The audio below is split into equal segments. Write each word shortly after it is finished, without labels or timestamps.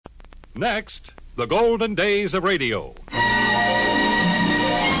Next, the golden days of radio.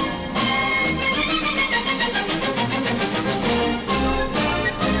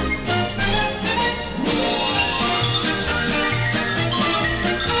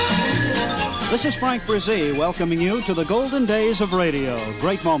 This is Frank Brzee welcoming you to the golden days of radio.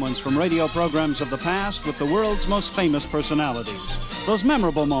 Great moments from radio programs of the past with the world's most famous personalities. Those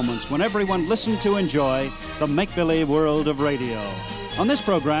memorable moments when everyone listened to enjoy the make-believe world of radio. On this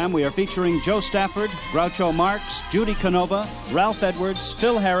program, we are featuring Joe Stafford, Groucho Marx, Judy Canova, Ralph Edwards,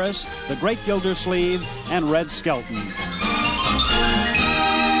 Phil Harris, the Great Gildersleeve, and Red Skelton.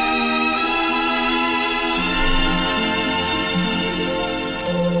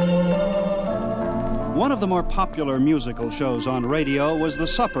 One of the more popular musical shows on radio was the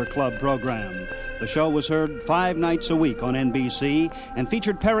Supper Club program. The show was heard 5 nights a week on NBC and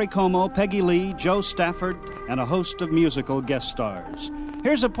featured Perry Como, Peggy Lee, Joe Stafford, and a host of musical guest stars.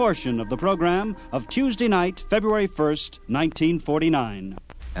 Here's a portion of the program of Tuesday night, February 1st, 1949.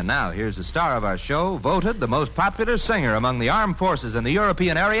 And now, here's the star of our show, voted the most popular singer among the armed forces in the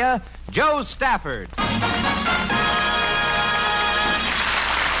European area, Joe Stafford.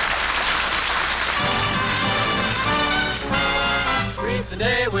 The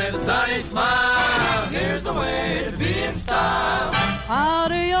day with a sunny smile. Here's the way to be in style.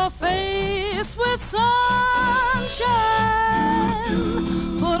 Powder your face with sunshine.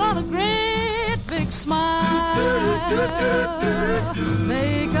 Put on a great big smile.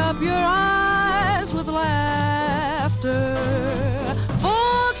 Make up your eyes with laughter.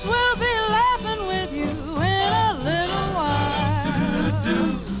 Folks will be laughing with you in a little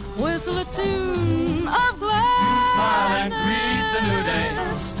while. Whistle a tune of gladness. Smile and greet the new day.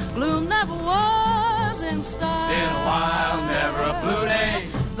 Gloom never was in style. In a while, never a blue day.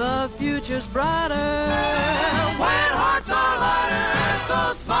 The future's brighter when hearts are lighter.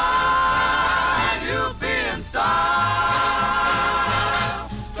 So smile, you'll be in style.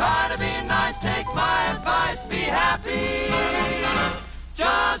 Try to be nice, take my advice, be happy.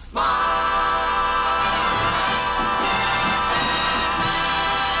 Just smile.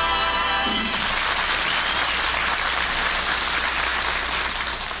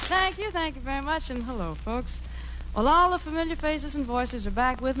 Thank you very much, and hello, folks. Well, all the familiar faces and voices are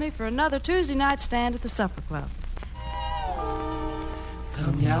back with me for another Tuesday night stand at the Supper Club.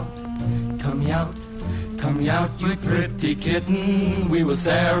 Come out, come out, come out, you pretty kitten. We will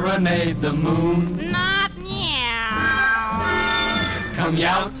serenade the moon. Not meow. Come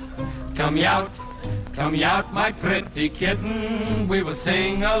out, come out, come out, my pretty kitten. We will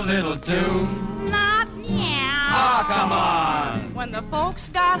sing a little tune. Not meow. Ah, come on. When the folks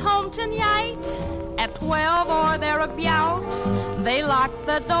got home tonight at 12 or thereabout, they locked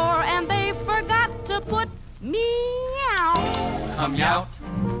the door and they forgot to put me out. Come out,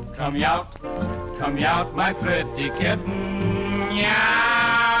 come out, come out, my pretty kitten.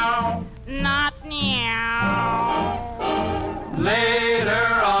 Meow. Not meow.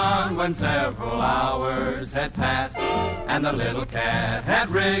 Later on, when several hours had passed and the little cat had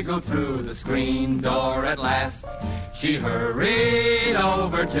wriggled through the screen door at last, she hurried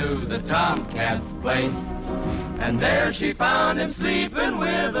over to the tomcat's place, and there she found him sleeping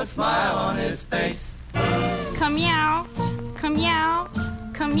with a smile on his face. Come out, come out,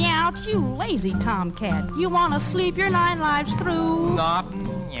 come out, you lazy tomcat. You want to sleep your 9 lives through. Not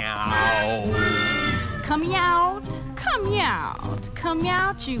meow. Come out, come out, come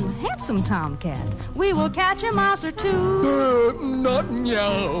out, you handsome tomcat. We will catch a mouse or two. Not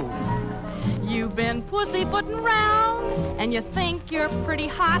meow. You've been pussyfooting round, and you think you're pretty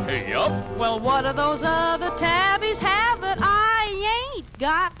hot. Yup. Well, what do those other tabbies have that I ain't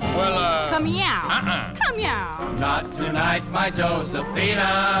got? Well, Come meow. Come meow. Not tonight, my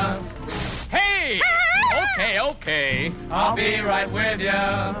Josephina. Hey! Okay. I'll be right with you.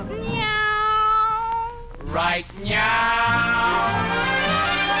 Meow. Right now.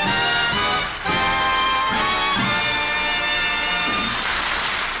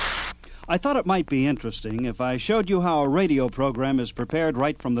 I thought it might be interesting if I showed you how a radio program is prepared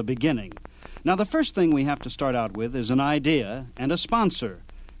right from the beginning. Now, the first thing we have to start out with is an idea and a sponsor.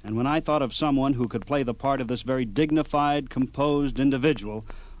 And when I thought of someone who could play the part of this very dignified, composed individual,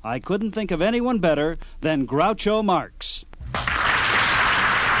 I couldn't think of anyone better than Groucho Marx.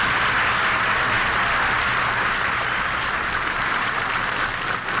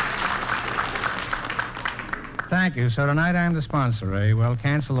 Thank you. So tonight I'm the sponsor, eh? Well,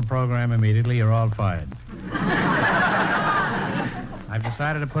 cancel the program immediately. You're all fired. I've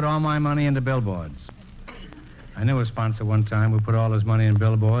decided to put all my money into billboards. I knew a sponsor one time who put all his money in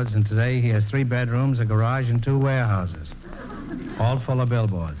billboards, and today he has 3 bedrooms, a garage, and 2 warehouses. all full of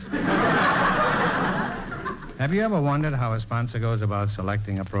billboards. Have you ever wondered how a sponsor goes about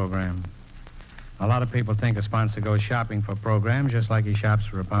selecting a program? A lot of people think a sponsor goes shopping for programs just like he shops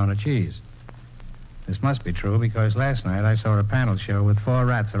for a pound of cheese. This must be true because last night I saw a panel show with 4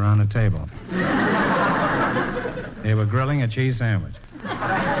 rats around a table. They were grilling a cheese sandwich.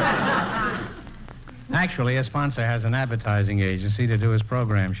 Actually, a sponsor has an advertising agency to do his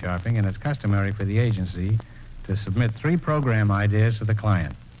program shopping, and it's customary for the agency to submit 3 program ideas to the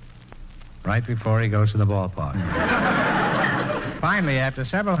client right before he goes to the ballpark. Finally, after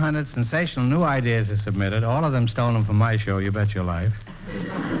several hundred sensational new ideas are submitted, all of them stolen from my show, You Bet Your Life,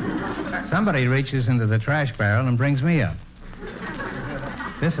 somebody reaches into the trash barrel and brings me up.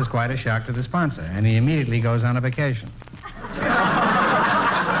 This is quite a shock to the sponsor, and he immediately goes on a vacation.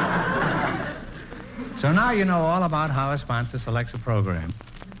 So now you know all about how a sponsor selects a program.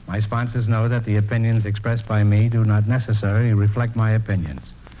 My sponsors know that the opinions expressed by me do not necessarily reflect my opinions,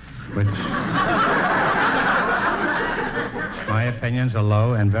 which... My opinions are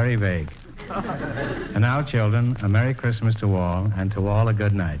low and very vague. And now, children, a Merry Christmas to all, and to all a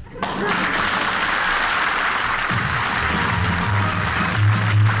good night.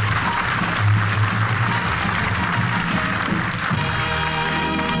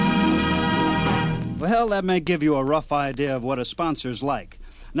 Well, that may give you a rough idea of what a sponsor's like.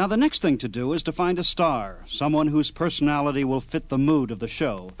 Now, the next thing to do is to find a star, someone whose personality will fit the mood of the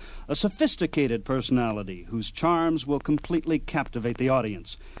show, a sophisticated personality whose charms will completely captivate the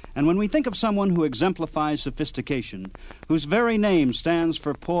audience. And when we think of someone who exemplifies sophistication, whose very name stands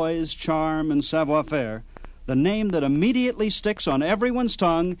for poise, charm, and savoir-faire, the name that immediately sticks on everyone's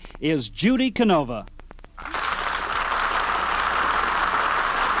tongue is Judy Canova.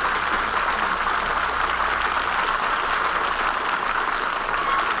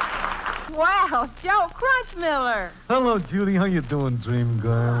 Wow, Joe Crunchmiller. Hello, Judy. How you doing, dream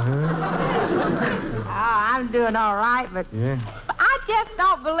girl? Oh, I'm doing all right, but Yeah? I just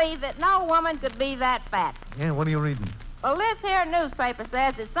don't believe that no woman could be that fat. Yeah, what are you reading? Well, this here newspaper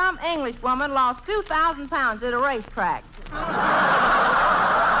says that some English woman lost 2,000 pounds at a racetrack.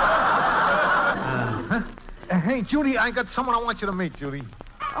 Hey, Judy, I got someone I want you to meet, Judy.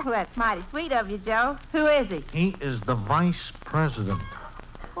 Oh, that's mighty sweet of you, Joe. Who is he? He is the vice president.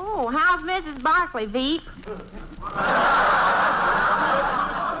 Oh, how's Mrs. Barkley, Veep?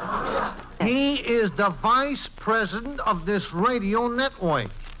 He is the vice president of this radio network.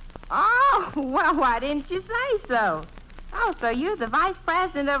 Oh, well, why didn't you say so? Oh, so you're the vice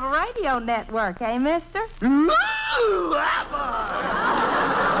president of a radio network, eh, mister?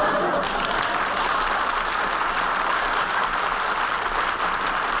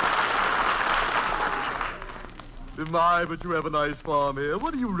 My, but you have a nice farm here.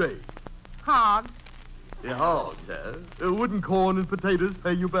 What do you raise? Hogs. Yeah, hogs, huh? Wouldn't corn and potatoes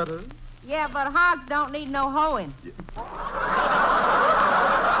pay you better? Yeah, but hogs don't need no hoeing.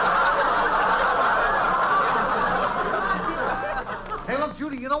 Hey, look,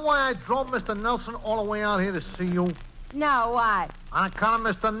 Judy, you know why I drove Mr. Nelson all the way out here to see you? No, why? On account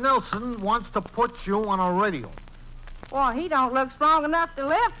of Mr. Nelson wants to put you on a radio. Well, he don't look strong enough to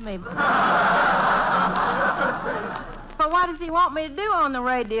lift me. But what does he want me to do on the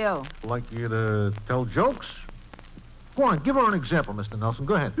radio? Like you to tell jokes? Go on, give her an example, Mr. Nelson.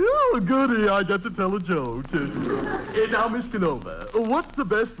 Go ahead. Oh, goody, I got to tell a joke. Now, Miss Canova, what's the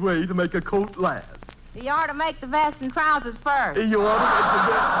best way to make a coat last? You ought to make the vest and trousers first. You ought to make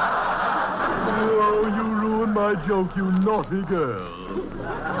the best... Oh, you ruined my joke, you naughty girl.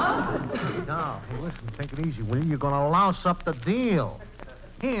 Now, hey, listen, take it easy, will you? You're going to louse up the deal.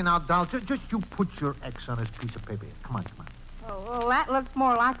 Here, now, doll, just you put your X on this piece of paper here. Come on, come on. Oh, well, that looks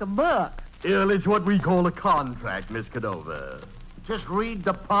more like a book. Well, it's what we call a contract, Miss Canova. Just read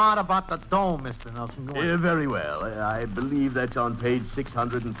the part about the dome, Mr. Nelson. Go on. Very well. I believe that's on page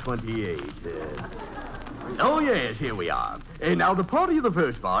 628. Oh, yes, here we are. Now, the party of the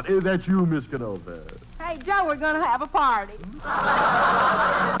first part, that's you, Miss Canova. Hey, Joe, we're going to have a party.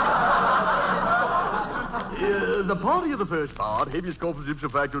 The party of the first part, habeas corpus ipso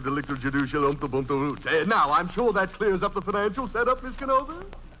facto delicto judicial umpta bumpta root. Now, I'm sure that clears up the financial setup, Miss Canova.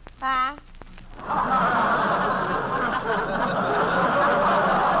 Huh?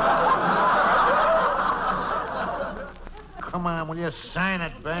 Come on, will you sign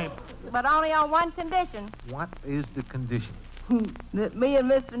it, babe? But only on one condition. What is the condition? That me and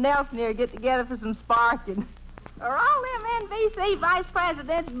Mr. Nelson here get together for some sparking. Are all them NBC vice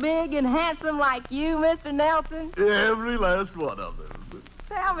presidents big and handsome like you, Mr. Nelson? Every last one of them.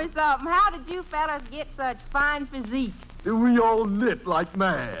 Tell me something. How did you fellas get such fine physiques? We all knit like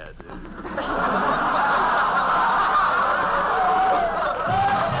mad.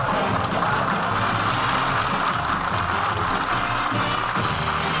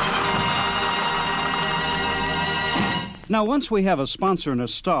 Now, once we have a sponsor and a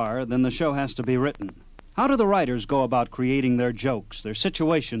star, then the show has to be written. How do the writers go about creating their jokes, their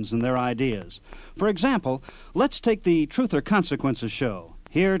situations, and their ideas? For example, let's take the Truth or Consequences show.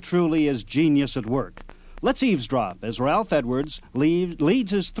 Here truly is genius at work. Let's eavesdrop as Ralph Edwards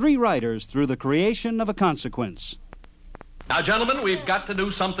leads his 3 writers through the creation of a consequence. Now, gentlemen, we've got to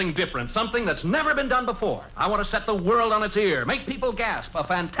do something different, something that's never been done before. I want to set the world on its ear, make people gasp, a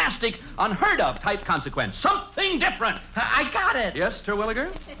fantastic, unheard-of type consequence. Something different. I got it. Yes,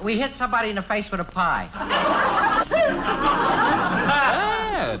 Terwilliger? We hit somebody in the face with a pie.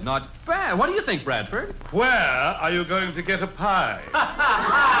 Bad, not bad. What do you think, Bradford? Where are you going to get a pie?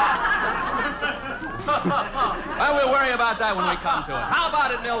 Well, we'll worry about that when we come to it. How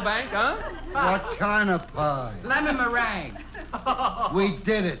about it, Milbank, huh? What kind of pie? Lemon meringue. We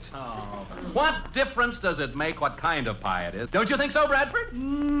did it. Oh. What difference does it make what kind of pie it is? Don't you think so, Bradford?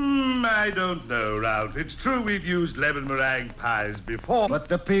 I don't know, Ralph. It's true we've used lemon meringue pies before. But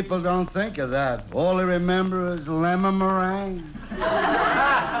the people don't think of that. All they remember is lemon meringue.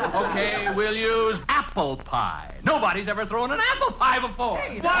 Okay, we'll use apple pie. Nobody's ever thrown an apple pie before.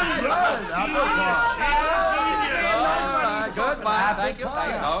 Good. Goodbye. Thank you.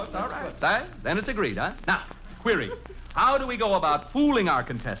 Oh, it's all right. Then it's agreed, huh? Now, query. How do we go about fooling our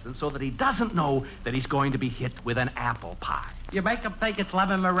contestant so that he doesn't know that he's going to be hit with an apple pie? You make them think it's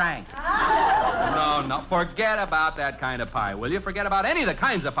lemon meringue. No. Forget about that kind of pie, will you? Forget about any of the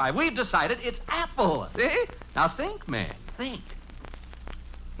kinds of pie. We've decided it's apple. See? Now think, man. Think.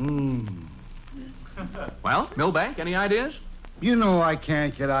 Well, Milbank, any ideas? You know I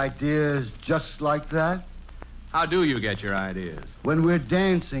can't get ideas just like that. How do you get your ideas? When we're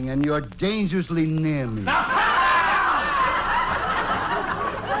dancing and you're dangerously near me.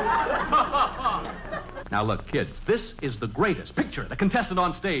 Now, look, kids, this is the greatest. Picture the contestant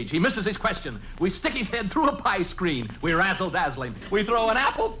on stage. He misses his question. We stick his head through a pie screen. We razzle-dazzle him. We throw an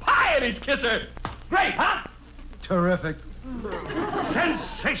apple pie at his kisser. Great, huh? Terrific.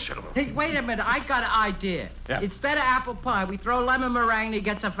 Sensational. Hey, wait a minute. I got an idea. Yeah. Instead of apple pie, we throw lemon meringue and he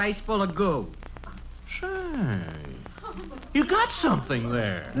gets a face full of goo. Say, you got something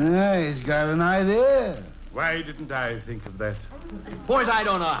there. Yeah, he's got an idea. Why didn't I think of that? Boys, I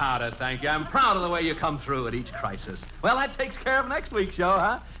don't know how to thank you. I'm proud of the way you come through at each crisis. Well, that takes care of next week's show,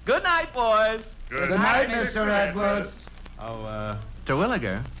 huh? Good night, boys. Good night, Mr. Edwards. Oh,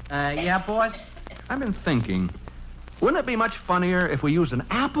 Terwilliger. Yeah, boss? I've been thinking, wouldn't it be much funnier if we used an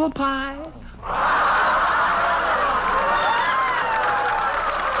apple pie?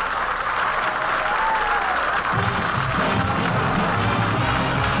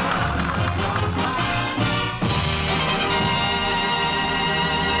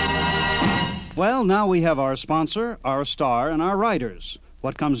 Well, now we have our sponsor, our star, and our writers.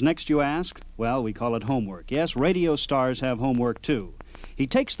 What comes next, you ask? Well, we call it homework. Yes, radio stars have homework, too. He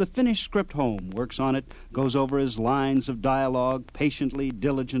takes the finished script home, works on it, goes over his lines of dialogue patiently,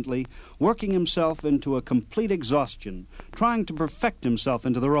 diligently, working himself into a complete exhaustion, trying to perfect himself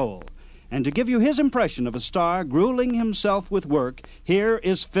into the role. And to give you his impression of a star grueling himself with work, here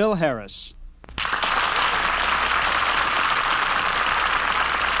is Phil Harris.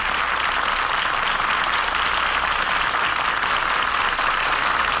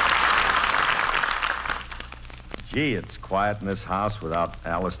 Gee, it's quiet in this house without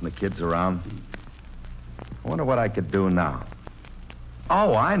Alice and the kids around. I wonder what I could do now.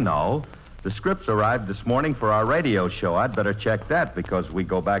 Oh, I know. The scripts arrived this morning for our radio show. I'd better check that because we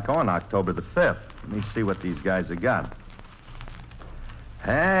go back on October the 5th. Let me see what these guys have got.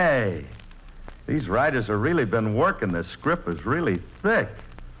 Hey, these writers have really been working. The script is really thick.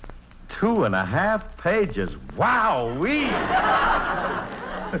 2.5 pages. Wowee!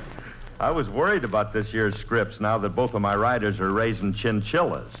 I was worried about this year's scripts now that both of my writers are raising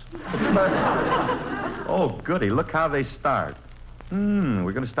chinchillas. Oh, goody. Look how they start.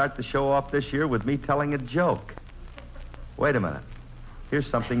 We're going to start the show off this year with me telling a joke. Wait a minute. Here's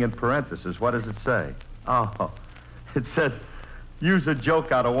something in parentheses. What does it say? Oh, it says, use a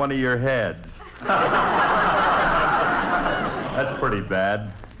joke out of one of your heads. That's pretty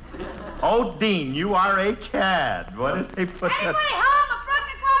bad. Oh, Dean, you are a cad. What did they put that? Anybody home? I brought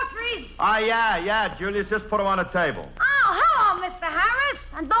the groceries. Yeah, Julius, just put them on the table. Oh, hello, Mr. Harris.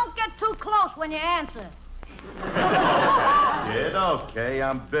 And don't get too close when you answer. Kid, okay,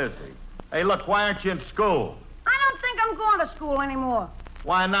 I'm busy. Hey, look, why aren't you in school? I don't think I'm going to school anymore.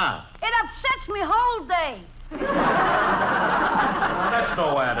 Why not? It upsets me whole day. That's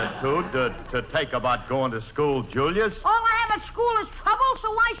no attitude to take about going to school, Julius. All I have at school is trouble,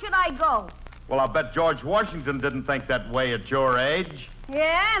 so why should I go? Well, I'll bet George Washington didn't think that way at your age.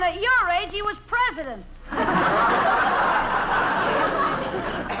 Yeah, and at your age, he was president.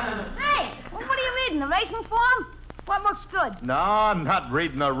 racing form? What looks good? No, I'm not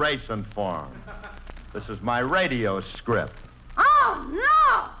reading a racing form. This is my radio script. Oh,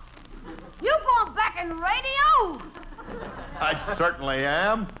 no! You going back in radio? I certainly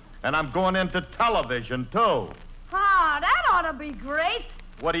am. And I'm going into television, too. Ah, that ought to be great.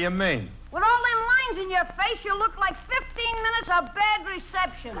 What do you mean? With all them lines in your face, you look like 15 minutes of bad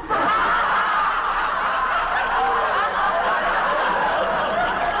reception.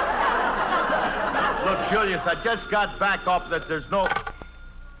 Look, Julius, I just got back off that there's no...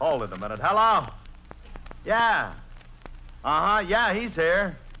 Hold it a minute. Hello? Yeah. Uh-huh, yeah, he's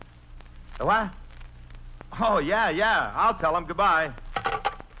here. The what? Oh, yeah. I'll tell him goodbye.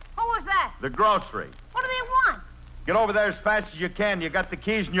 Who was that? The grocery. What do they want? Get over there as fast as you can. You got the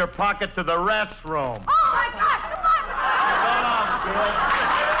keys in your pocket to the restroom. Oh, my gosh, come on! Go on, kid.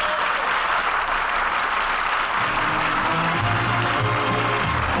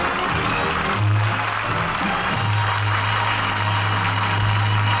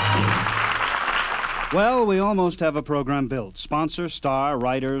 Well, we almost have a program built. Sponsor, star,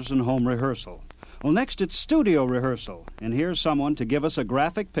 writers, and home rehearsal. Well, next it's studio rehearsal. And here's someone to give us a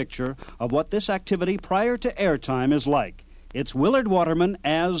graphic picture of what this activity prior to airtime is like. It's Willard Waterman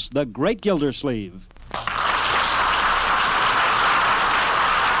as the Great Gildersleeve.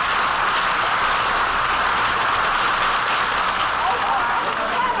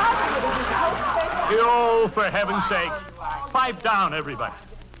 Oh, for heaven's sake. Pipe down, everybody.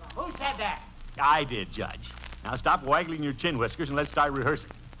 Who said that? I did, Judge. Now stop waggling your chin whiskers and let's start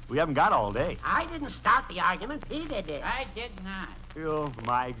rehearsing. We haven't got all day. I didn't start the argument. Peter did. I did not. Oh,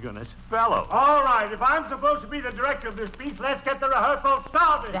 my goodness. Fellow. All right, if I'm supposed to be the director of this piece, let's get the rehearsal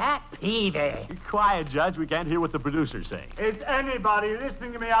started. That Peter. Be quiet, Judge. We can't hear what the producer's saying. Is anybody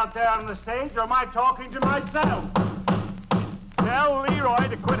listening to me out there on the stage, or am I talking to myself? Tell Leroy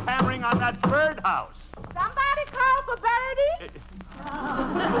to quit hammering on that birdhouse. Somebody call for Birdie?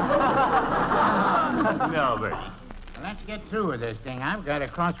 No, Bertie. Let's get through with this thing. I've got a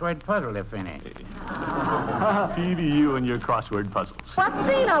crossword puzzle to finish. Peavy, you and your crossword puzzles. What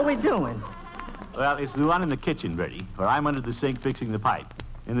scene are we doing? Well, it's the one in the kitchen, Bertie, where I'm under the sink fixing the pipe,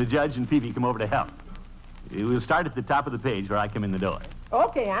 and the judge and Peavy come over to help. We'll start at the top of the page where I come in the door.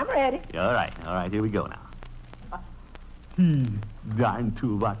 Okay, I'm ready. All right, here we go now. Darn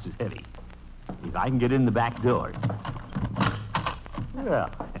toolbox is heavy. If I can get in the back door.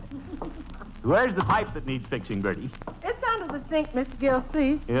 Well, where's the pipe that needs fixing, Bertie? It's under the sink, Mr.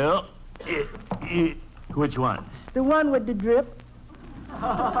 Gilsey. Yeah. Which one? The one with the drip. You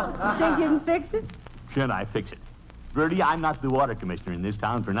think you can fix it? Can I fix it? Bertie, I'm not the water commissioner in this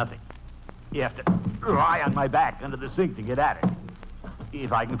town for nothing. You have to lie on my back under the sink to get at it.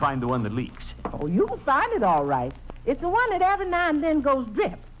 If I can find the one that leaks. Oh, you can find it all right. It's the one that every now and then goes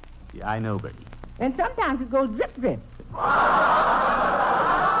drip. Yeah, I know, Bertie. And sometimes it goes drip, drip.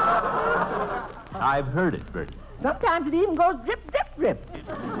 I've heard it, Bertie. Sometimes it even goes drip, drip, drip.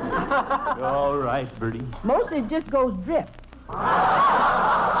 All right, Bertie. Mostly it just goes drip. Somebody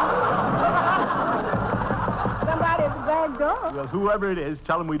at the back door. Well, whoever it is,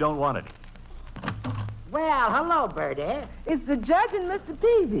 tell him we don't want it. Well, hello, Birdie. It's the judge and Mr.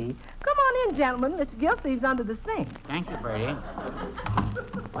 Peavy. Come on in, gentlemen. Mr. Gilsey's under the sink. Thank you, Bertie.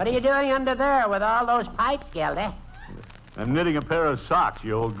 What are you doing under there with all those pipes, Gildy? I'm knitting a pair of socks,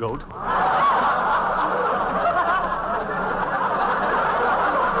 you old goat.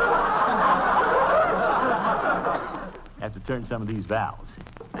 Have to turn some of these valves.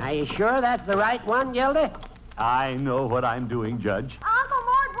 Are you sure that's the right one, Gildy? I know what I'm doing, Judge. Uncle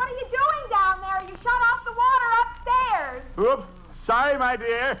Mort, what are you doing down there? You shut off the water upstairs. Oops. Sorry, my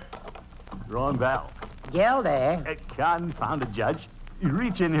dear. Wrong valve. Gildy. Confounded, Judge. You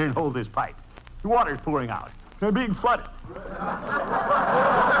reach in here and hold this pipe. The water's pouring out. They're being flooded.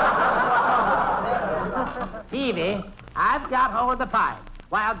 Peavy, I've got hold of the pipe.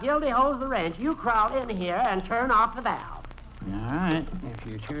 While Gildy holds the wrench, you crawl in here and turn off the valve. All right, if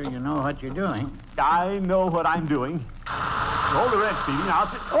you're sure you know what you're doing. I know what I'm doing. Hold the wrench, Peavy.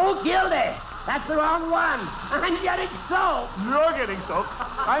 Now, Oh, Gildy! That's the wrong one. I'm getting soaked. You're getting soaked.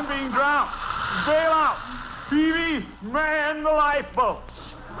 I'm being drowned. Bail out. Peavy, man the lifeboats.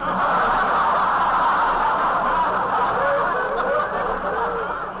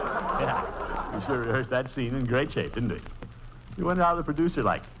 Yeah, we sure rehearsed that scene in great shape, didn't we? You wonder how the producer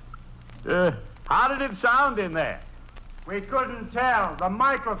liked it. How did it sound in there? We couldn't tell. The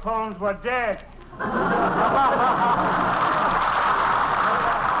microphones were dead.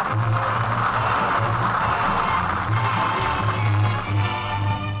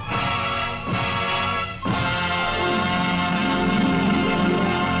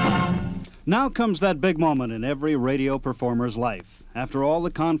 Now comes that big moment in every radio performer's life. After all the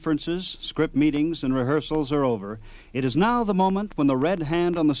conferences, script meetings, and rehearsals are over, it is now the moment when the red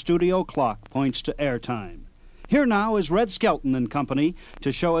hand on the studio clock points to airtime. Here now is Red Skelton and Company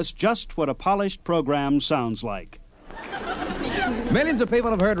to show us just what a polished program sounds like. Millions of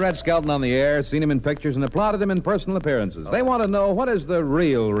people have heard Red Skelton on the air, seen him in pictures, and applauded him in personal appearances. They want to know, what is the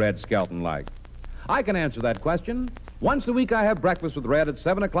real Red Skelton like? I can answer that question. Once a week I have breakfast with Red at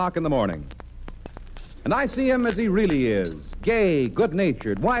 7 o'clock in the morning. And I see him as he really is. Gay,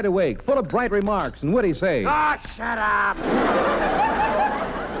 good-natured, wide awake, full of bright remarks and witty sayings. Oh, shut up!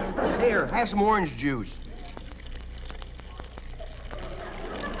 Here, have some orange juice.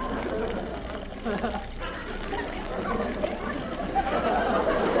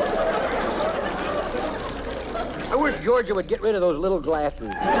 I wish Georgia would get rid of those little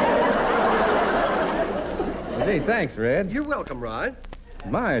glasses. Hey, thanks, Red. You're welcome, Rod.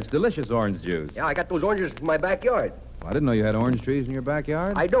 My, it's delicious orange juice. Yeah, I got those oranges in my backyard. Well, I didn't know you had orange trees in your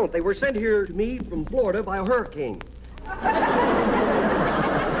backyard. I don't. They were sent here to me from Florida by a hurricane.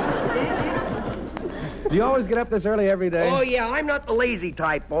 Do you always get up this early every day? Oh, yeah, I'm not the lazy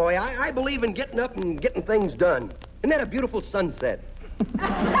type, boy. I believe in getting up and getting things done. Isn't that a beautiful sunset?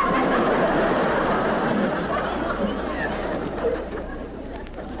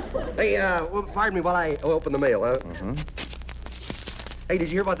 Hey, pardon me while I open the mail, huh? Uh-huh. Hey, did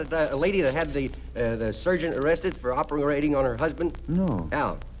you hear about the lady that had the surgeon arrested for operating on her husband? No.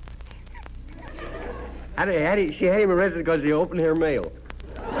 How? She had him arrested because he opened her mail.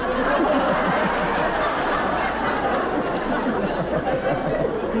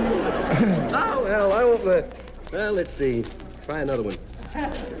 Oh, well, I won't... well, let's see. Try another one.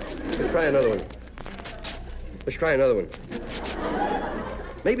 Let's try another one. Let's try another one.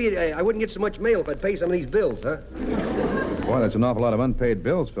 Maybe I wouldn't get so much mail if I'd pay some of these bills, huh? Boy, that's an awful lot of unpaid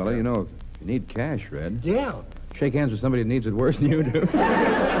bills, fella. You know, if you need cash, Red. Yeah. Shake hands with somebody that needs it worse than you do.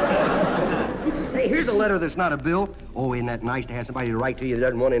 Hey, here's a letter that's not a bill. Oh, isn't that nice to have somebody to write to you that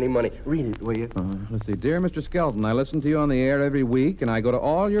doesn't want any money? Read it, will you? Let's see. Dear Mr. Skelton, I listen to you on the air every week, and I go to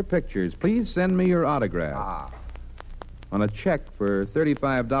all your pictures. Please send me your autograph. On a check for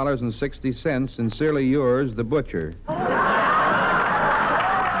 $35.60, sincerely yours, the butcher.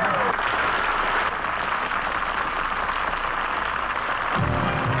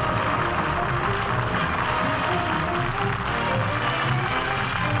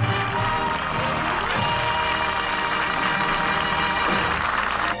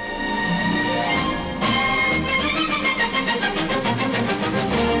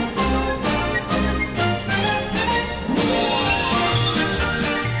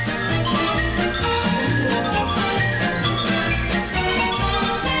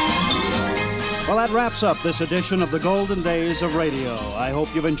 Well, that wraps up this edition of the Golden Days of Radio. I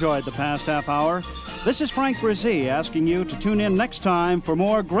hope you've enjoyed the past half hour. This is Frank Brzee asking you to tune in next time for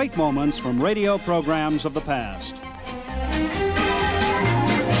more great moments from radio programs of the past.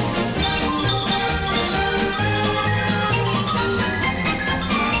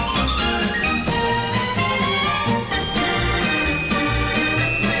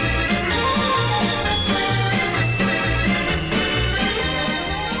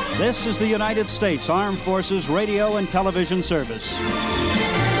 This is the United States Armed Forces Radio and Television Service.